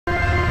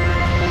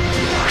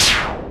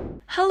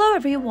Hello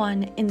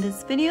everyone, in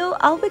this video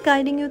I'll be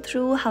guiding you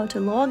through how to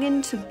log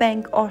in to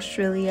Bank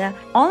Australia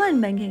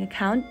online banking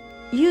account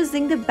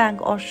using the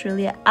Bank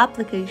Australia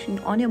application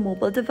on your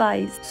mobile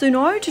device. So in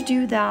order to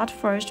do that,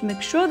 first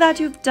make sure that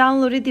you've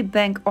downloaded the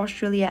Bank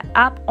Australia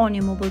app on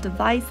your mobile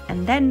device,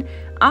 and then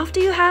after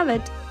you have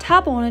it,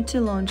 tap on it to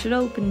launch it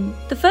open.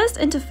 The first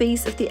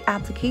interface of the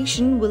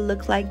application will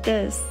look like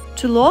this.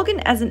 To log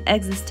in as an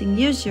existing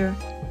user,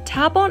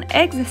 tap on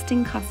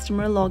Existing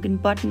Customer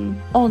Login button.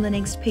 On the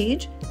next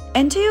page,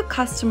 enter your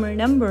customer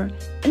number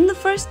in the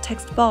first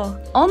text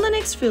box. On the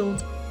next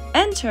field,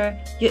 enter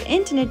your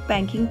internet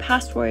banking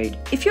password.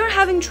 If you're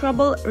having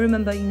trouble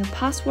remembering your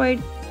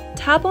password,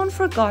 tap on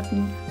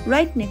Forgotten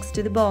right next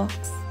to the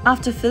box.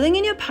 After filling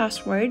in your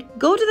password,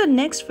 go to the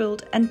next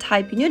field and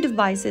type in your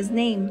device's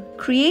name.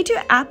 Create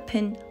your app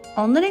PIN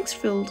on the next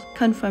field.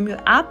 Confirm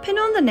your app PIN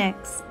on the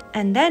next.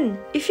 And then,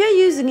 if you're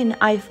using an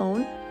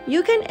iPhone,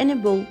 you can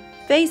enable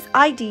Face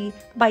ID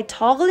by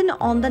toggling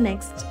on the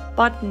next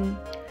button.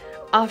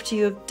 After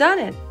you've done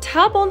it,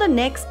 tap on the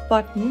next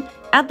button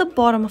at the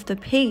bottom of the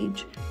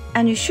page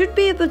and you should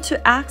be able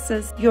to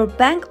access your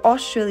Bank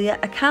Australia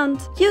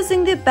account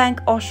using the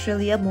Bank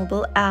Australia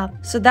mobile app.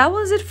 So that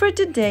was it for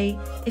today.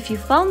 If you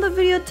found the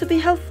video to be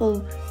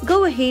helpful,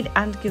 go ahead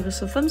and give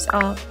us a thumbs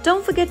up.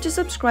 Don't forget to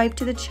subscribe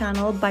to the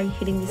channel by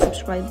hitting the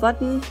subscribe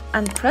button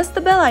and press the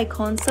bell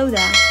icon so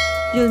that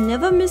you'll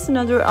never miss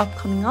another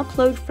upcoming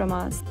upload from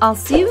us. I'll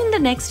see you in the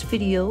next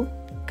video.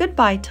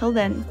 Goodbye till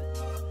then.